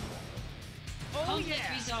max. Conflict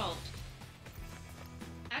resolved.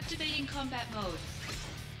 Activating combat mode.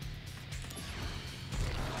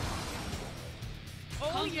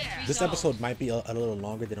 Conflict This resolved. episode might be a little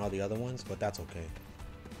longer than all the other ones, but that's okay.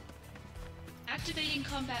 Activating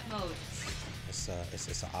combat mode. It's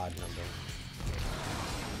an odd number.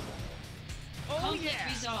 Conflict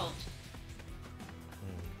resolved.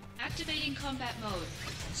 Activating combat mode.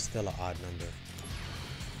 Still an odd number.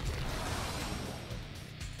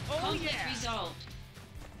 Conflict resolved.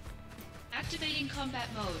 Activating combat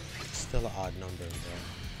mode. Still an odd number,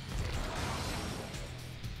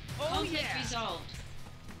 bro. Conflict resolved.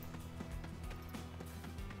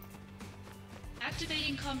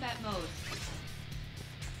 Activating combat mode.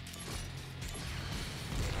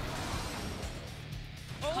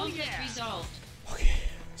 Conflict resolved. Okay,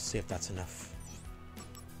 let's see if that's enough.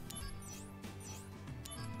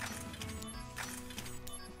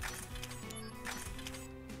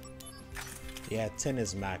 Yeah, 10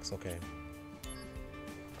 is max. Okay.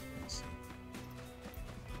 Let's see.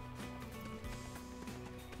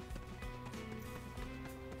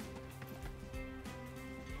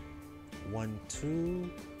 One, two.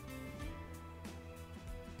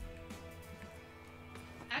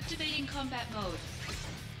 Activating combat mode.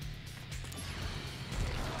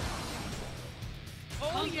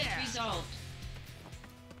 Conflict resolved.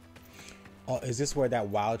 Oh, is this where that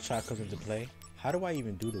wild shot comes into play? How do I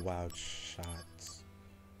even do the wild shots?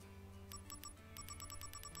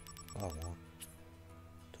 Oh, well.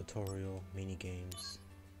 Tutorial, mini games.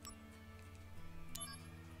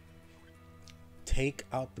 Take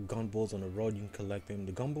out the gunbulls on the road. You can collect them.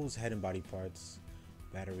 The gunbulls head and body parts.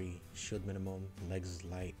 Battery, shield minimum, legs is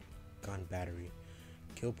light, gun battery.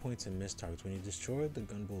 Kill points and miss targets. When you destroy the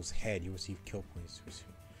gunbull's head, you receive kill points.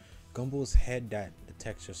 Gunbull's head that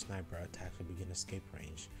detects your sniper attacks will begin escape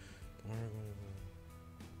range.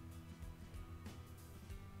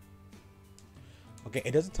 Okay,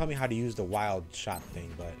 it doesn't tell me how to use the wild shot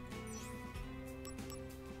thing, but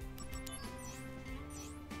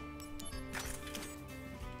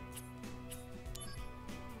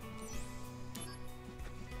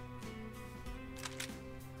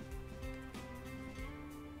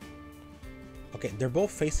okay, they're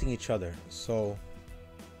both facing each other, so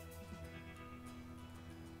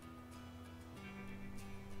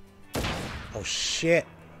oh shit.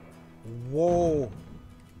 Whoa.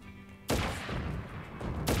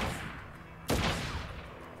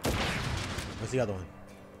 Where's the other one?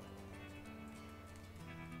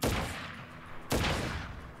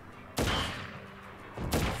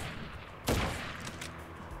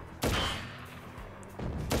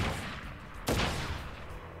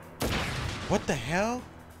 What the hell?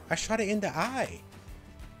 I shot it in the eye.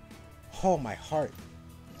 Oh, my heart.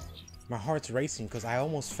 My heart's racing because I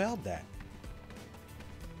almost failed that.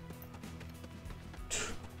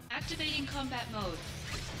 Activating combat mode.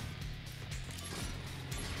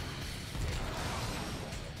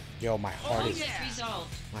 Yo, my heart is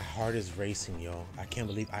resolved. My heart is racing, yo. I can't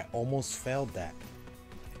believe I almost failed that.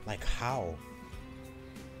 Like how?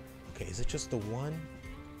 Okay, is it just the one?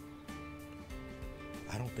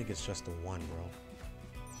 I don't think it's just the one, bro.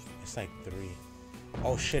 It's like 3.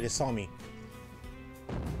 Oh shit, it saw me.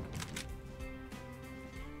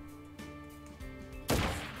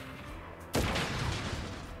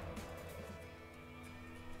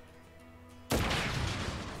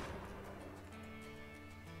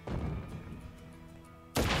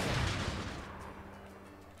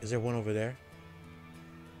 Is there one over there?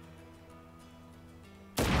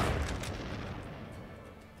 Oh,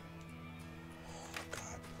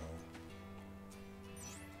 God, bro.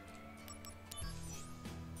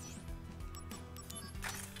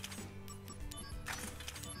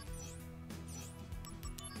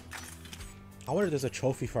 I wonder if there's a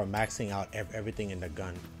trophy for maxing out everything in the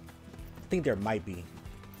gun. I think there might be.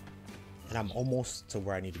 And I'm almost to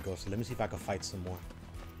where I need to go, so let me see if I can fight some more.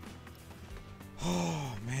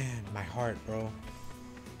 Oh man, my heart, bro.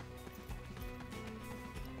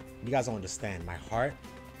 You guys don't understand. My heart.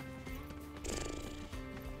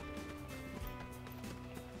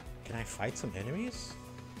 Can I fight some enemies?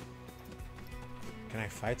 Can I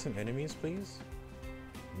fight some enemies, please?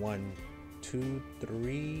 1, 2,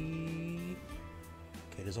 3.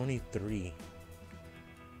 Okay, there's only 3.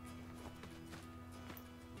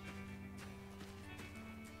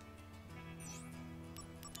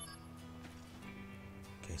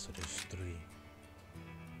 Okay, so there's 3.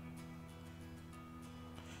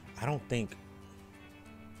 I don't think.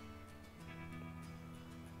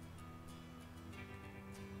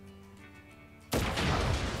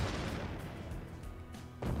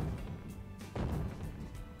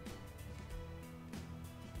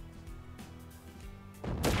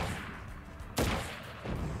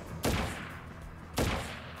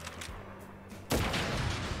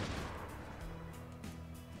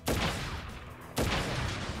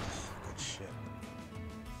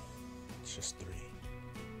 Just 3.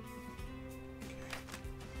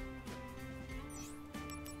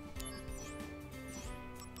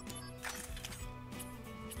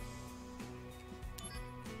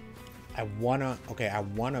 Okay. I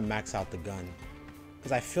wanna max out the gun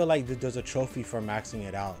because I feel like there's a trophy for maxing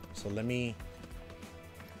it out. So let me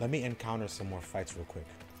encounter some more fights real quick.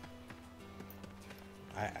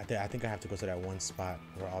 I think I have to go to that one spot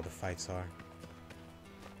where all the fights are.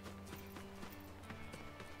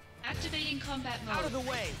 Activating combat mode. Out of the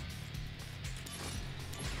way.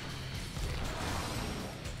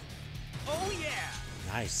 Oh yeah.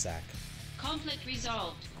 Nice, Zach. Conflict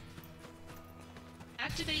resolved.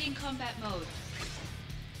 Activating combat mode.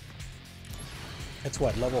 It's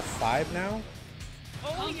what, level 5 now?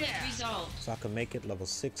 Conflict resolved. So I can make it level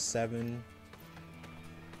 6, 7.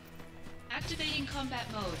 Activating combat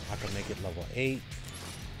mode. I can make it level 8.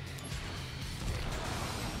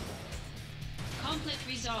 Conflict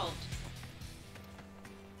resolved.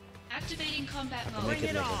 Activating combat I can mode. make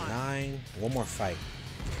it level 9. One more fight.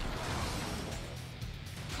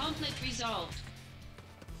 Conflict resolved.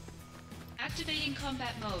 Activating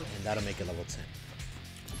combat mode. And that'll make it level 10.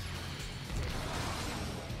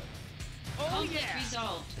 Conflict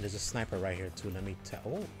resolved. And there's a sniper right here too. Let me tell.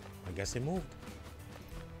 Oh, I guess it moved.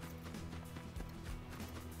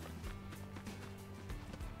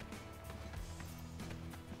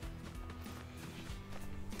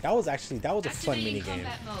 That was a fun mini game.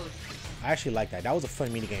 I actually like that. That was a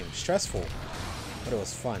fun mini game. Stressful, but it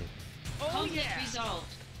was fun. Conflict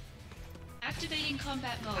resolved. Activating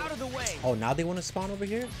combat mode. Out of the way. Oh, now they want to spawn over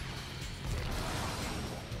here?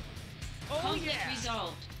 Conflict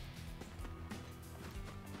resolved.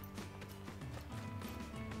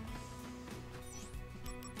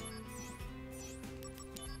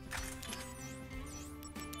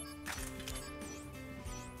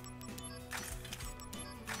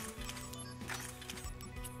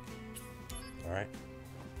 All right.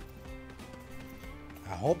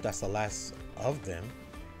 I hope that's the last of them.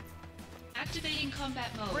 Activating combat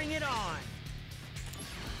mode. Bring it on.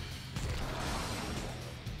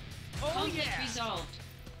 Conflict resolved.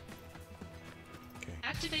 Okay.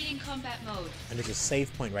 Activating combat mode. And there's a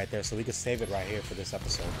save point right there, so we can save it right here for this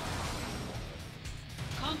episode.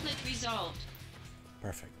 Conflict resolved.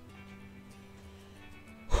 Perfect.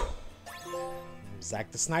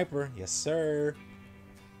 Zack the Sniper. Yes, sir.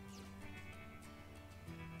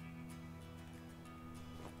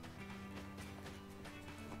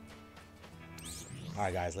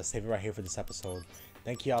 Alright guys, let's save it right here for this episode.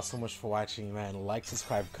 Thank you all so much for watching, man. Like,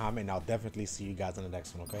 subscribe, comment, and I'll definitely see you guys on the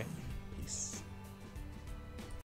next one, okay? Peace.